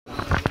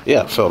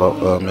Yeah, it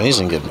felt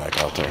amazing getting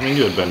back out there. I mean,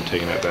 you had been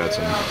taking at bats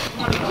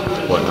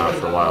and whatnot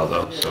for a while,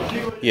 though.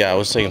 So Yeah, I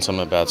was taking some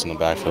at bats in the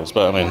backfields,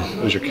 but I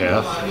mean, was your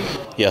calf?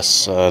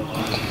 yes,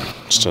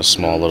 just a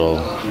small little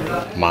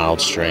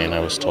mild strain, I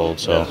was told.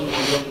 So,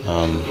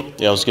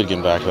 yeah, it was good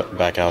getting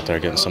back out there,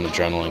 getting some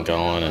adrenaline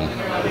going,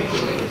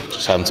 and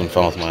just having some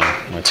fun with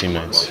my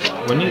teammates.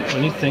 When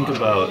you think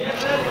about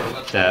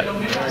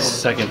that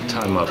second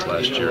time up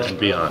last year and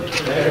beyond,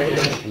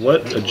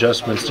 what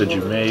adjustments did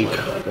you make,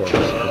 or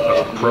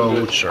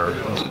approach, or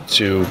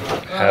to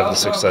have the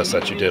success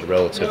that you did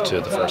relative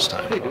to the first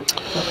time?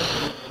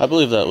 I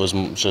believe that was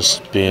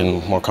just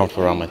being more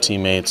comfortable around my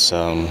teammates,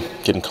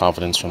 getting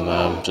confidence from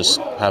them, just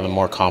having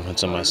more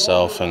confidence in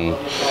myself, and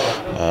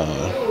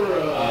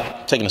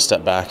taking a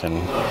step back and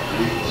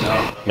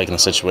making the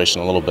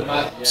situation a little bit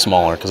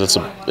smaller, because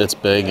it's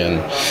big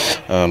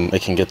and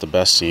it can get the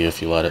best of you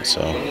if you let it.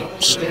 So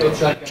just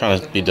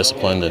trying to be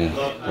disciplined and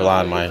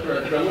rely on my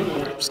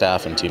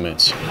staff and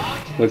teammates.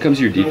 When it comes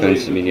to your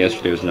defense, I mean,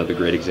 yesterday was another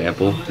great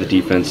example. The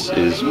defense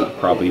is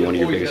probably one of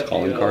your biggest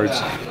calling cards.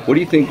 What do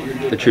you think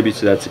attributes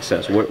to that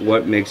success?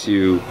 What makes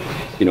you,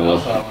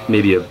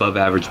 maybe above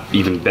average,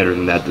 even better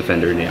than that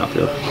defender in the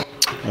outfield?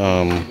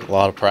 A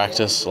lot of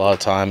practice, a lot of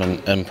time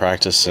and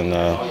practice, and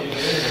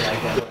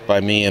by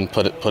me and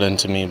put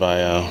into me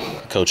by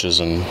coaches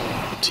and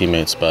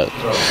teammates. But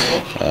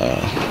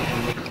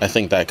I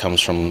think that comes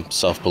from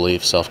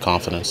self-belief,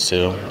 self-confidence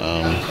too.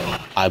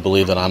 I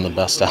believe that I'm the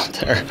best out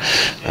there,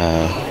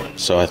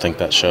 so I think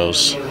that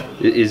shows.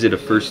 Is it a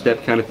first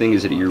step kind of thing?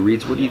 Is it your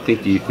reads? What do you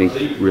think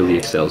really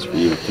excels for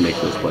you to make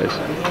those plays?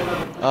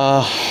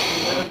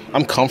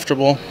 I'm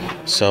comfortable,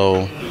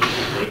 so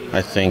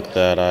I think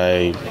that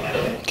I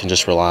can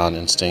just rely on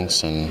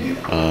instincts, and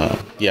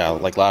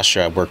like last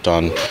year I worked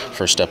on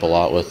first step a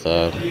lot with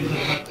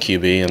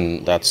QB,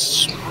 and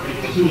that's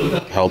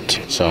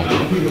helped. So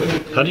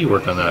how do you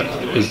work on that?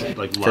 Is it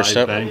like first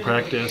step batting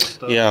practice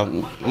stuff? Yeah,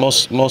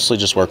 mostly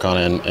just work on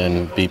it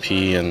in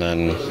BP, and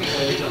then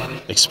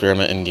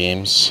experiment in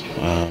games,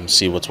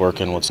 see what's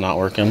working, what's not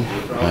working.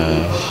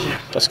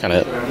 That's kind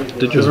of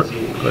it.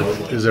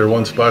 Is there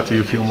one spot that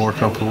you feel more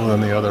comfortable than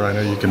the other? I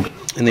know you can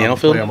in the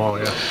outfield. Play them all,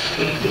 yeah.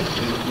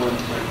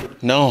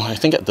 No, I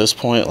think at this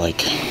point,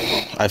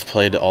 I've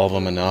played all of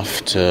them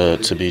enough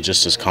to be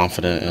just as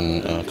confident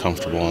and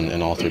comfortable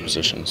in all three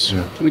positions.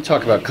 Yeah. Can we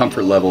talk about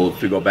comfort level,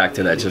 if we go back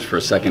to that just for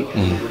a second?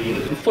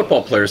 Mm-hmm.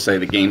 Football players say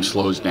the game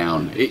slows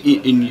down.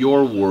 In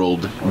your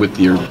world,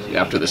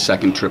 after the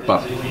second trip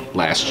up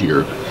last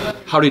year,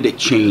 how did it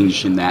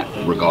change in that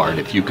regard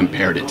if you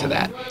compared it to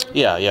that?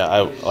 Yeah.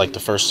 I like the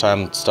first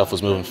time stuff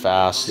was moving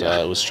fast. Yeah.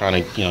 I was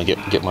trying to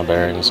get my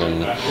bearings,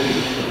 and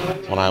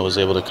when I was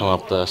able to come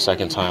up the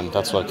second time,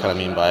 that's what I kind of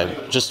mean by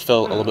just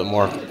felt a little bit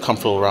more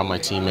comfortable around my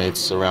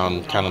teammates,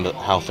 around kind of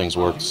how things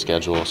work, the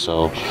schedule.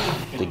 So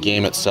the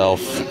game itself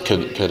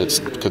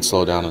could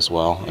slow down as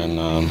well. And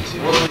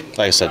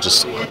like I said,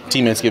 just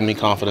teammates giving me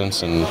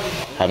confidence and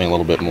having a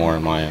little bit more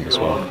on my end as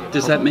well.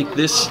 Does that make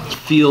this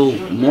feel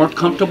more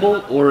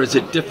comfortable, or is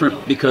it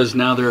different because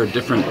now there are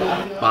different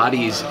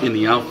bodies in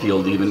the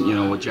outfield,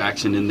 even with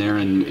Jackson in there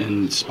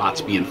and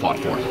spots being fought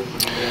for?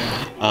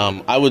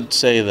 I would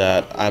say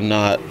that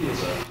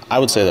I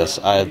would say this: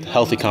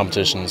 healthy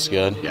competition is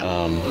good.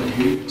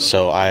 Yeah.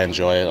 So I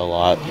enjoy it a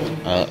lot,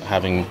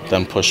 having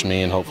them push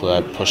me, and hopefully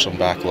I push them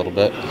back a little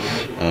bit.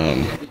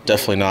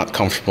 Definitely not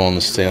comfortable in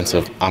the stance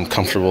of I'm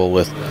comfortable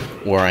with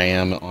where I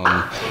am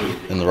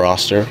in the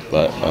roster,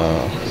 but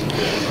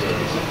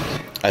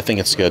I think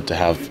it's good to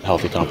have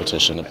healthy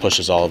competition. It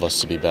pushes all of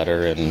us to be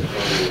better, and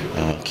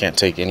can't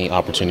take any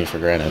opportunity for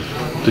granted.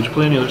 Did you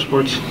play any other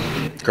sports?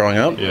 Growing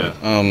up? Yeah.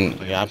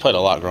 I played a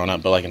lot growing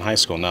up, but in high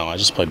school, no. I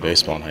just played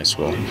baseball in high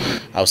school.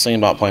 I was thinking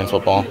about playing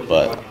football,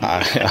 but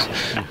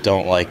I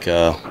don't like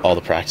all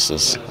the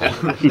practices.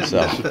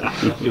 So.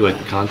 You like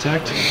the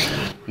contact?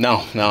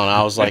 No.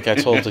 I was I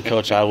told the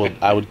coach I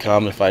would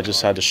come if I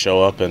just had to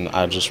show up, and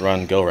I'd just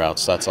run go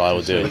routes. That's all I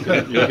would do.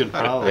 You could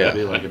probably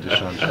be like a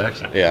Deshaun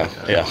Jackson. Yeah.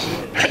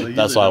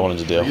 That's what I wanted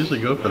to do. They usually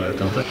go for that,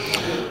 don't they?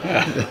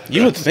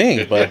 You would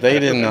think, but they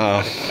didn't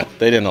allow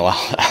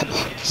that.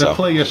 That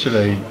play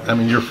yesterday, I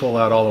mean, you're full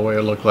out all the way,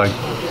 it looked like.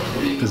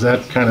 Is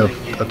that kind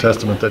of a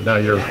testament that now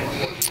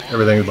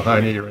everything is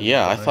behind you?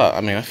 I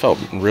felt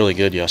really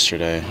good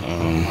yesterday.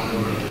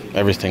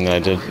 Everything that I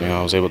did,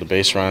 I was able to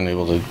base run,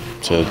 able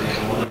to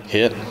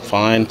hit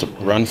fine, to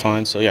run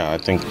fine. So I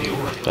think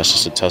that's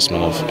just a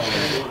testament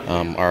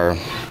of our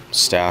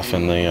staff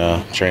in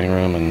the training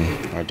room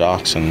and our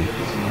docs and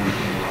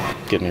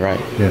getting me right.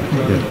 Yeah.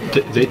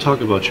 They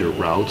talk about your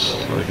routes.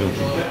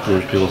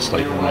 There's people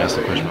when I ask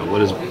the question about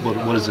what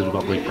is it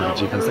about Perkins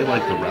defense? They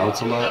like the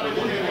routes a lot.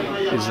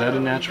 Is that a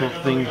natural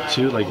thing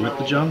too, with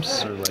the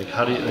jumps, or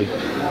how do you make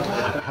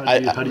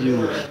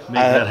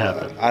that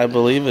happen? I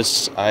believe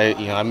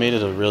I made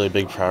it a really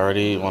big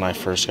priority when I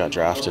first got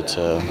drafted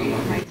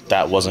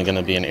that wasn't going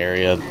to be an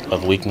area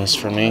of weakness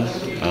for me.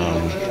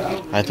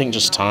 I think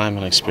just time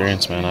and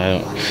experience, man.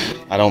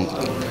 I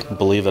don't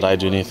believe that I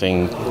do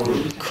anything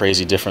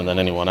crazy different than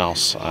anyone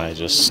else.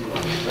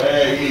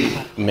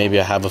 Maybe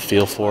I have a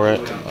feel for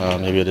it.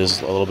 Maybe it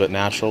is a little bit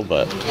natural,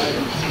 but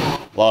a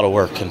lot of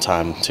work and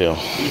time too.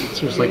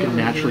 So it's like a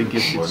naturally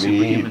gifted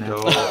superhuman.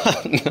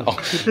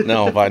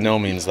 No, by no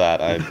means that.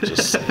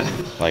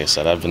 Like I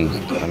said,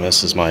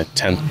 this is my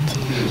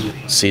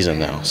 10th season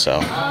now, so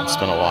it's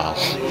been a while.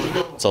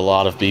 It's a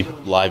lot of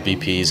live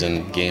BPs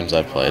and games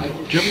I've played. Do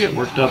you ever get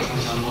worked up?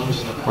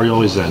 Or are you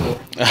always zen?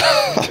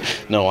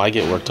 No, I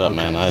get worked up,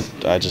 man.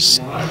 I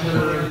just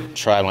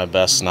try my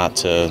best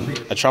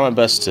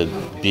to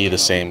be the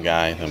same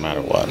guy no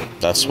matter what.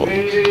 That's what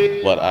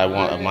I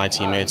want of my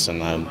teammates,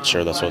 and I'm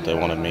sure that's what they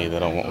want of me. You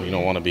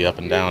don't want to be up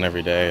and down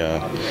every day.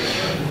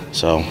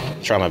 So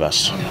try my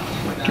best.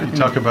 You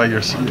talk about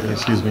your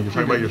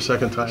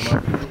second time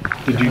up.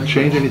 Did you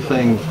change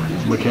anything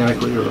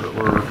mechanically or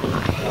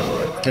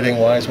hitting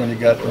wise when you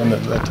got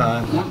that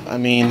time? I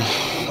mean,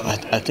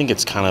 I think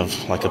it's kind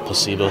of like a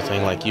placebo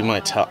thing. Like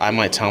I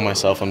might tell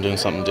myself I'm doing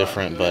something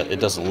different, but it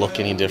doesn't look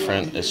any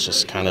different. It's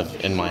just kind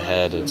of in my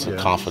head. It's a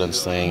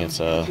confidence thing. It's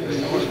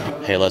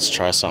hey, let's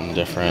try something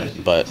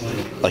different. But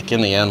like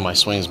in the end, my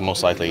swing's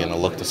most likely going to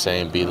look the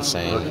same, be the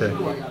same. Okay.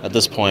 At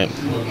this point,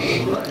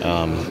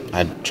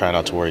 I try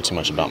not to worry too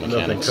much about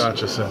mechanics. Nothing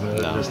conscious in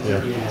it. No. Just,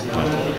 yeah.